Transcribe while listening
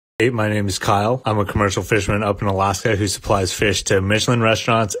Hey, my name is Kyle. I'm a commercial fisherman up in Alaska who supplies fish to Michelin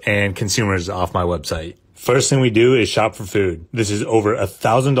restaurants and consumers off my website. First thing we do is shop for food. This is over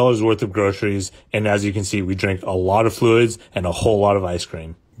 $1,000 worth of groceries, and as you can see, we drink a lot of fluids and a whole lot of ice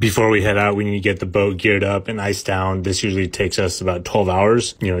cream. Before we head out, we need to get the boat geared up and iced down. This usually takes us about 12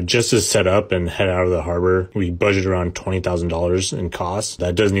 hours. Just to set up and head out of the harbor, we budget around $20,000 in costs.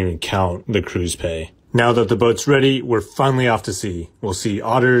 That doesn't even count the cruise pay. Now that the boat's ready, we're finally off to sea. We'll see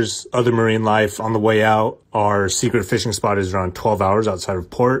otters, other marine life on the way out. Our secret fishing spot is around 12 hours outside of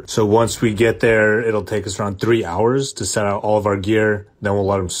port. So once we get there, it'll take us around 3 hours to set out all of our gear. Then we'll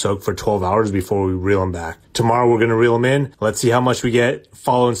let them soak for 12 hours before we reel them back. Tomorrow we're going to reel them in. Let's see how much we get.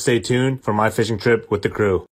 Follow and stay tuned for my fishing trip with the crew.